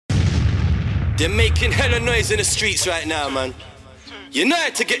They're making hella noise in the streets right now, man. You're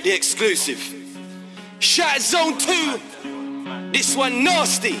not to get the exclusive. Shout Zone 2. This one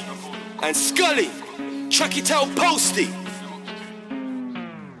Nasty and Skully. Track it out Posty.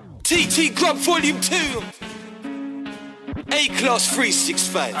 TT Grub Volume 2. A-Class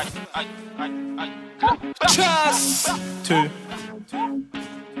 365. Trust 2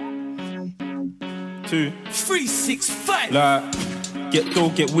 365. Like, get dough,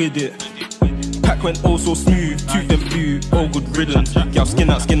 get with it. Pack went oh so smooth, tooth and blue, all good riddance. Girl skin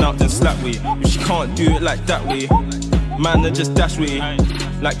out, then slap way. If she can't do it like that way, man, they just dash way.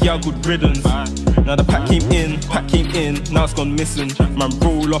 Like, yeah, good riddance. Now the pack came in, now it's gone missing. Man,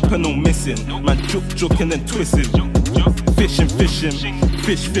 roll up and no missing. Man, juke and then twisting. Fishing,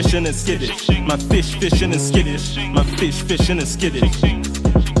 fishing and skittish. Man, fishing and skittish. Man, fishing and skittish.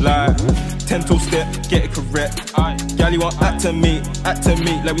 Like, 10-toe step, get it correct. Gal, you want act to me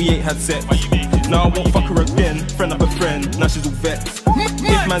like we ain't had sex. Now I won't fuck her again, friend up a friend, now she's all vexed.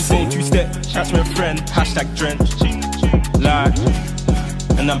 If man saying 2-step, catch me a friend, hashtag drench. Like,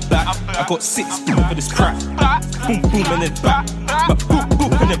 and I'm back, I got 6 boom for this crap. Boom boom and then back, but boom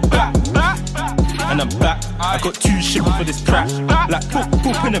boom and then back. And I'm back, I got 2 shit for this crap. Like boop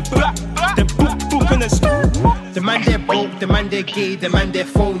boop and then back, then boop boop and then stop. The man they're broke, the man they're gay, the man they're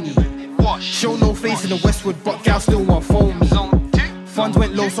phony. Show no face in the Westwood, but gal still want phone me. Funds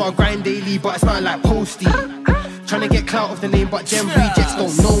went low, so I grind daily, but it's not like Posty. Tryna get clout off the name, but them rejects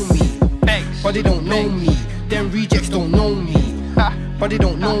don't know me. But they don't know me. Them rejects don't know me. But they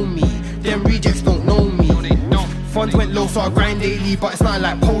don't know me. Them rejects don't know me. Funds went low, so I grind daily, but it's not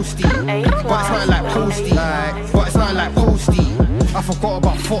like Posty. But it's not like Posty. But it's not like Posty. I forgot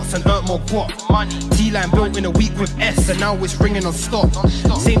about thoughts and earned more guap. T-line built in a week with S, and now it's ringing on stop.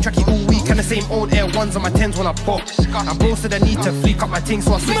 Same tracky all week and the same old Air 1s on my 10s when I pop. And bro said I need to fleek up my ting,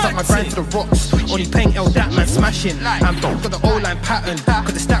 so I switched up my grind to the rocks. Only paying L that man smashing. And both got the O-line pattern,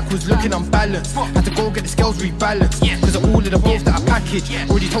 cause the stack was looking unbalanced. Had to go get the scales rebalanced, cause of all of the balls that I package.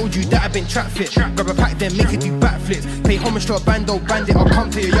 Already told you that I've been trap fit. Grab a pack then make it do backflips. Pay homage to a bando bandit, I'll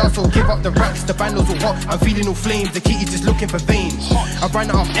come to your yard, so give up the racks. The bando's all hot, I'm feeling all flames. The kitty's just looking for veins. I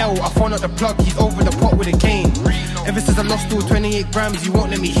ran out of L, I found out the plug, he's over the pot with a cane. Ever since I lost all 28 grams, you won't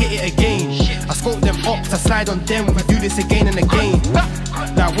let me hit it again. I scope them ops, I slide on them, we do this again and again.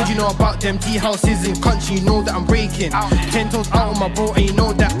 Now what do you know about them T-houses in country, you know that I'm breaking. 10 toes out on my bro and you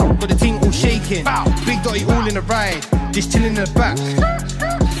know that got the ting all shaking. Big dotty all in the ride, just chilling in the back.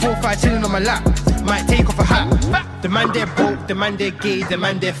 4-5 chilling on my lap, might take off a hat. The man they're broke, the man they're gay, the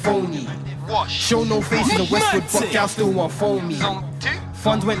man they're phony. Show no face in the Westwood, but gal still want phone me.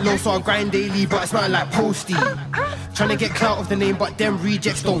 Funds went low, so I grind daily, but it's not like Posty. Tryna get clout off the name, but them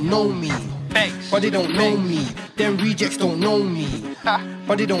rejects don't know me. But they don't know me. Them rejects don't know me.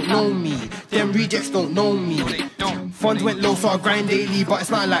 But they don't know me. Them rejects don't know me. Funds went low, so I grind daily, but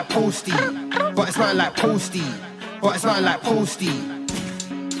it's not like Posty. But it's not like Posty. But it's not like Posty.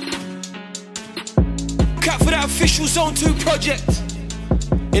 Cut for that official Zone 2 project.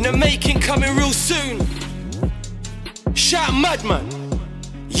 In the making, coming real soon. Shout Madman,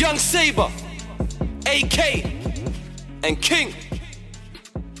 Young Saber, AK, and King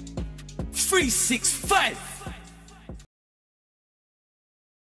 365.